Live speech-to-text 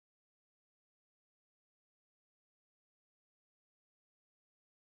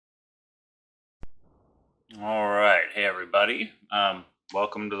All right, hey everybody.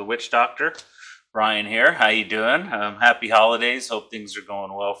 Welcome to the Witch Doctor. Brian here. How you doing? Happy holidays. Hope things are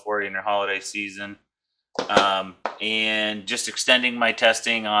going well for you in your holiday season. And just extending my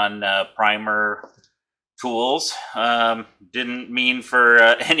testing on primer tools. Didn't mean for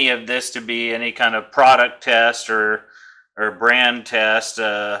any of this to be any kind of product test or brand test,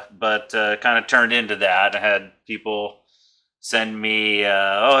 but kind of turned into that. I had people send me,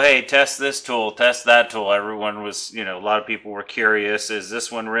 oh, hey, test this tool, test that tool. Everyone was, a lot of people were curious. Is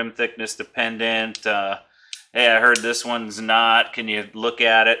this one rim thickness dependent? Hey, I heard this one's not. Can you look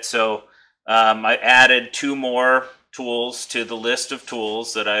at it? So I added two more tools to the list of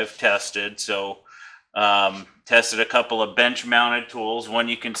tools that I've tested. So tested a couple of bench mounted tools. One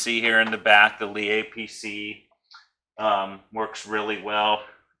you can see here in the back, the Lee APC, works really well.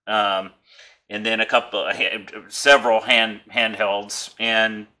 And then several handhelds,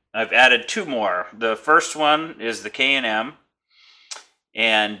 and I've added two more. The first one is the K&M,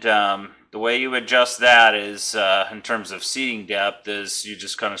 and the way you adjust that is, in terms of seating depth, is you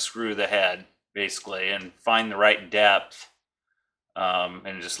just kind of screw the head, basically, and find the right depth,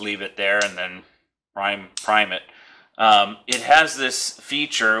 and just leave it there, and then prime it. It has this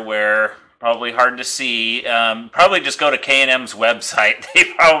feature where, probably hard to see, probably just go to K&M's website. They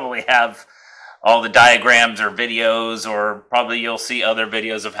probably have all the diagrams or videos, or probably you'll see other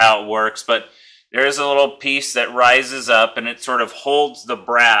videos of how it works, but there's a little piece that rises up and it sort of holds the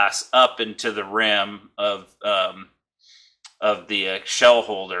brass up into the rim of the shell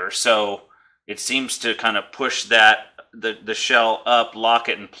holder. So it seems to kind of push the shell up, lock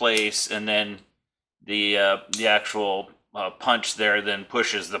it in place, and then the actual punch there then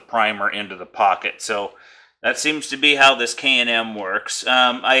pushes the primer into the pocket. So that seems to be how this K&M works.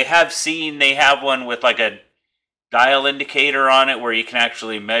 I have seen they have one with like a dial indicator on it where you can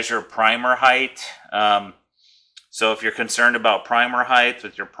actually measure primer height. So if you're concerned about primer height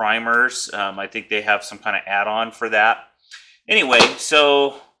with your primers, I think they have some kind of add-on for that. Anyway,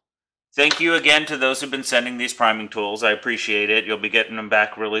 so thank you again to those who've been sending these priming tools. I appreciate it. You'll be getting them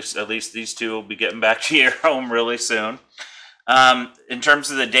back at least these two will be getting back to your home really soon. In terms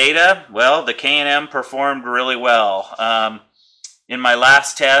of the data, well, the K&M performed really well. In my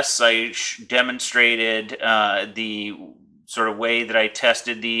last tests, I demonstrated the sort of way that I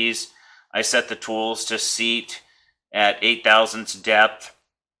tested these. I set the tools to seat at 8 thousandths depth.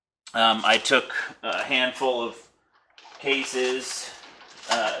 I took a handful of cases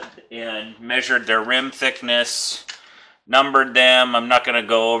and measured their rim thickness, numbered them. I'm not going to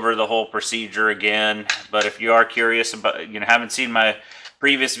go over the whole procedure again, but if you are curious about, haven't seen my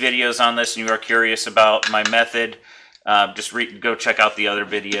previous videos on this and you are curious about my method, just go check out the other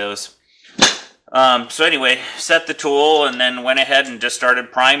videos. So anyway, set the tool and then went ahead and just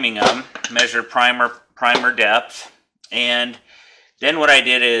started priming them, measured primer depth, and then what I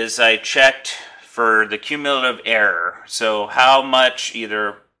did is I checked for the cumulative error. So how much,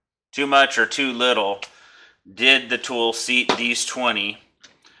 either too much or too little, did the tool seat these 20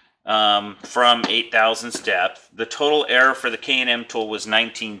 from 8 thousandths depth. The total error for the K&M tool was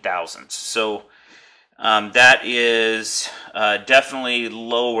 19 thousandths. So that is definitely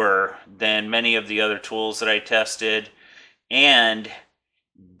lower than many of the other tools that I tested. And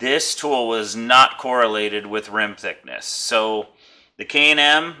this tool was not correlated with rim thickness. So the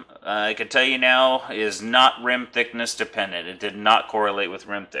K&M, I can tell you now, is not rim thickness dependent. It did not correlate with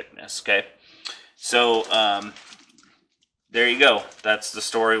rim thickness, okay? So there you go. That's the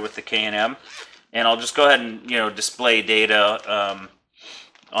story with the K&M. And I'll just go ahead and display data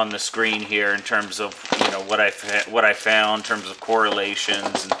on the screen here in terms of what I found in terms of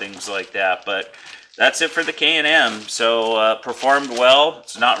correlations and things like that. But that's it for the K&M. So performed well.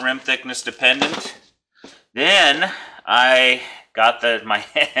 It's not rim thickness dependent. Then I got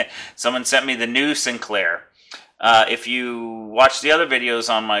someone sent me the new Sinclair. If you watch the other videos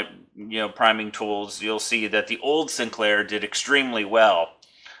on my priming tools, you'll see that the old Sinclair did extremely well.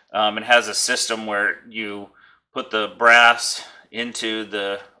 It has a system where you put the brass into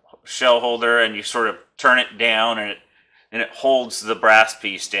the shell holder and you sort of turn it down and it holds the brass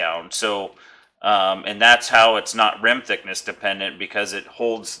piece down. So and that's how it's not rim thickness dependent, because it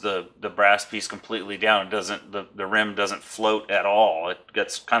holds the brass piece completely down. It doesn't, the rim doesn't float at all. It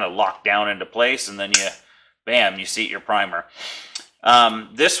gets kind of locked down into place, and then you seat your primer.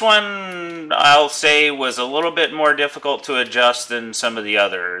 This one, I'll say, was a little bit more difficult to adjust than some of the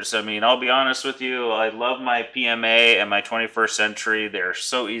others. I mean, I'll be honest with you, I love my PMA and my 21st Century. They're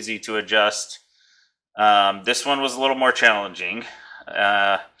so easy to adjust. This one was a little more challenging.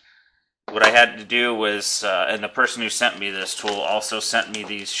 What I had to do was, and the person who sent me this tool also sent me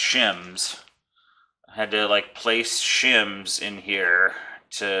these shims. had to like place shims in here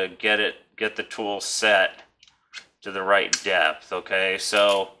to get the tool set to the right depth. Okay,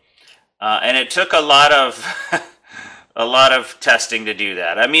 so and it took a lot of a lot of testing to do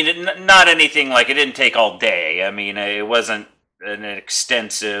that. I mean, not anything like, it didn't take all day. I mean, it wasn't an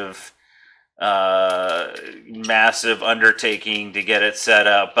extensive, massive undertaking to get it set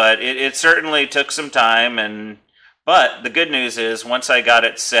up, but it certainly took some time. But the good news is, once I got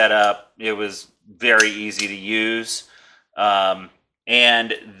it set up, it was very easy to use.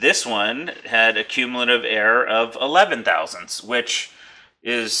 And this one had a cumulative error of 11 thousandths, which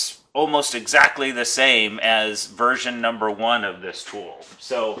is almost exactly the same as version number 1 of this tool.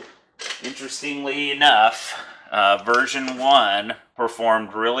 So, interestingly enough, version 1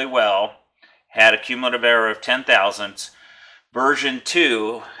 performed really well, had a cumulative error of 10 thousandths. Version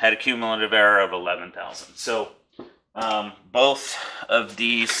 2 had a cumulative error of 11 thousandths. So, both of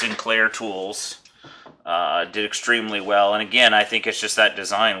these Sinclair tools did extremely well. And again, I think it's just that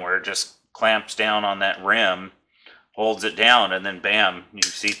design where it just clamps down on that rim, holds it down, and then bam, you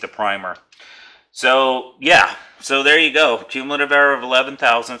seat the primer. So yeah, so there you go. Cumulative error of 11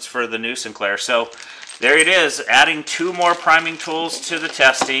 thousandths for the new Sinclair. So there it is, adding 2 more priming tools to the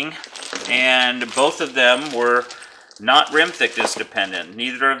testing, and both of them were not rim thickness dependent.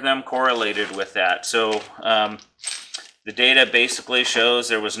 Neither of them correlated with that. So the data basically shows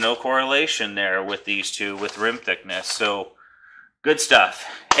there was no correlation there with these two with rim thickness. So good stuff.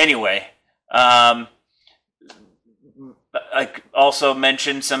 Anyway, I also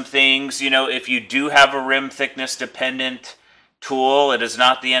mentioned some things. You know, if you do have a rim thickness dependent tool, it is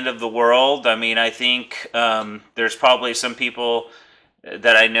not the end of the world. I mean, I think there's probably some people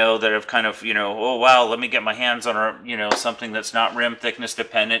that I know that have kind of, you know, oh wow, let me get my hands on a, you know, something that's not rim thickness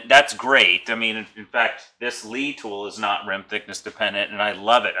dependent. That's great. I mean, in fact, this Lee tool is not rim thickness dependent, and I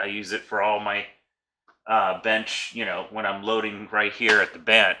love it. I use it for all my bench, you know, when I'm loading right here at the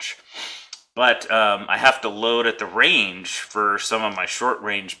bench. But I have to load at the range for some of my short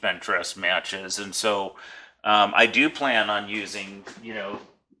range bench rest matches, and so I do plan on using, you know,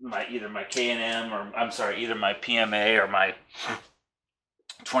 either my K&M or either my PMA or my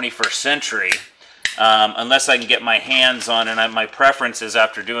 21st Century, unless I can get my hands on, and my preference is,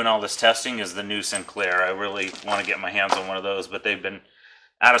 after doing all this testing, is the new Sinclair. I really want to get my hands on one of those, but they've been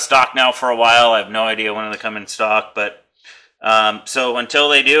out of stock now for a while. I have no idea when they come in stock, but so until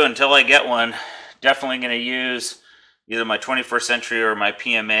they do, until I get one, definitely going to use either my 21st Century or my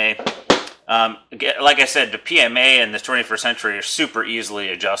PMA. Like I said, the PMA and the 21st Century are super easily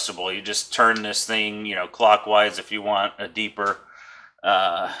adjustable. You just turn this thing, you know, clockwise if you want a deeper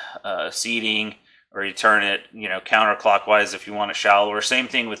seating, or you turn it, you know, counterclockwise if you want it shallower. Same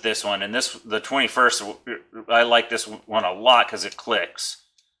thing with this one. And the 21st, I like this one a lot because it clicks,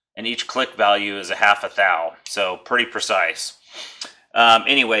 and each click value is a half a thou, so pretty precise.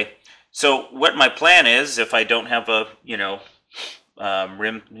 Anyway, so what my plan is, if I don't have a, you know,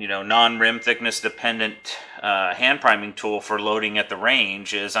 non-rim thickness dependent hand priming tool for loading at the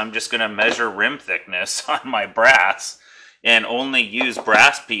range, is I'm just going to measure rim thickness on my brass and only use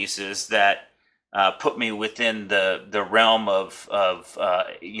brass pieces that put me within the realm of what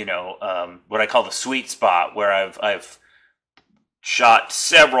I call the sweet spot, where I've shot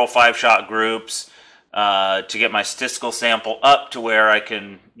several 5-shot groups to get my statistical sample up to where I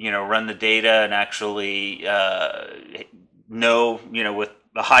can, you know, run the data and actually know, you know, with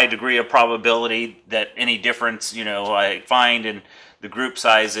a high degree of probability that any difference, you know, I find in the group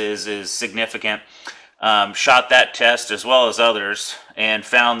sizes is significant. Shot that test as well as others, and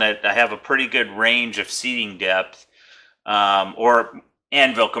found that I have a pretty good range of seating depth, or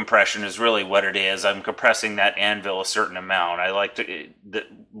anvil compression is really what it is. I'm compressing that anvil a certain amount. I like to,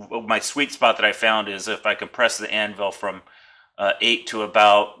 my sweet spot that I found is if I compress the anvil from 7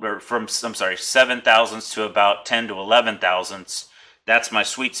 thousandths to about 10 to 11 thousandths. That's my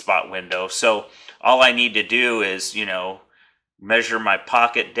sweet spot window. So all I need to do is, you know, measure my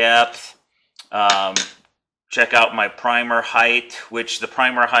pocket depth, check out my primer height, which the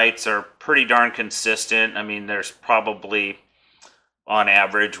primer heights are pretty darn consistent. I mean, there's probably, on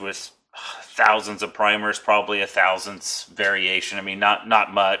average, with thousands of primers, probably a thousandths variation. I mean,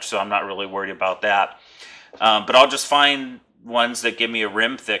 not much, so I'm not really worried about that. But I'll just find ones that give me a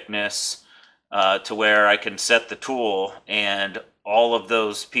rim thickness to where I can set the tool, and all of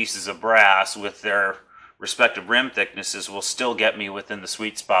those pieces of brass with their respective rim thicknesses will still get me within the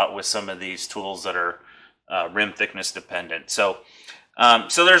sweet spot with some of these tools that are rim thickness dependent. So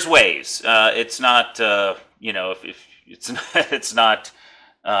there's ways. It's not, if it's not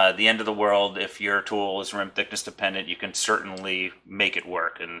the end of the world if your tool is rim thickness dependent. You can certainly make it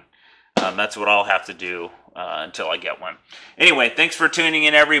work. And That's what I'll have to do until I get one. Anyway, thanks for tuning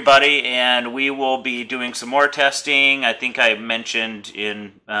in, everybody, and we will be doing some more testing. I think I mentioned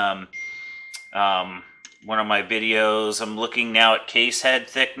in one of my videos, I'm looking now at case head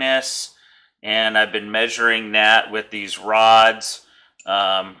thickness, and I've been measuring that with these rods,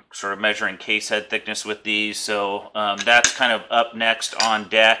 sort of measuring case head thickness with these. So that's kind of up next on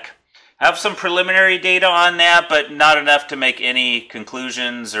deck. Have some preliminary data on that, but not enough to make any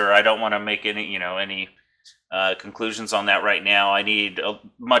conclusions, or I don't want to make any, any conclusions on that right now. I need a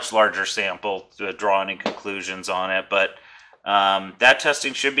much larger sample to draw any conclusions on it, but that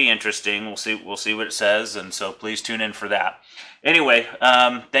testing should be interesting. We'll see what it says, and so please tune in for that. Anyway,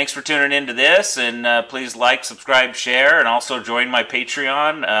 thanks for tuning into this, and please like, subscribe, share, and also join my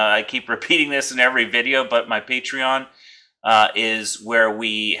Patreon. I keep repeating this in every video, but my Patreon is where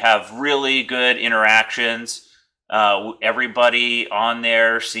we have really good interactions. Everybody on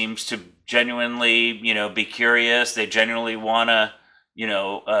there seems to genuinely, be curious. They genuinely want to,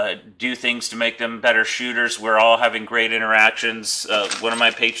 do things to make them better shooters. We're all having great interactions. One of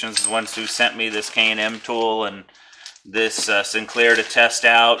my patrons is the ones who sent me this K&M tool and this Sinclair to test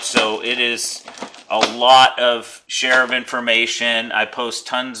out. So it is a lot of share of information. I post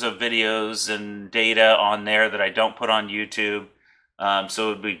tons of videos and data on there that I don't put on YouTube. So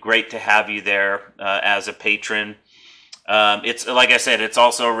it would be great to have you there as a patron. It's like I said, it's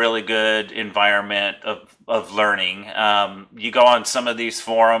also a really good environment of learning. You go on some of these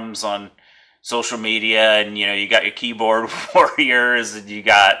forums on social media, and you got your keyboard warriors, and you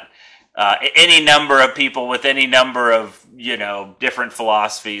got any number of people with any number of different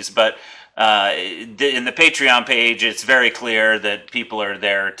philosophies. But in the Patreon page, it's very clear that people are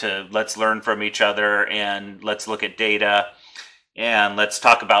there to let's learn from each other, and let's look at data, and let's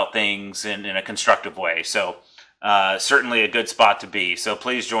talk about things in a constructive way. So certainly a good spot to be. So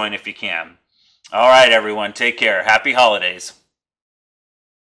please join if you can. All right, everyone, take care. Happy holidays.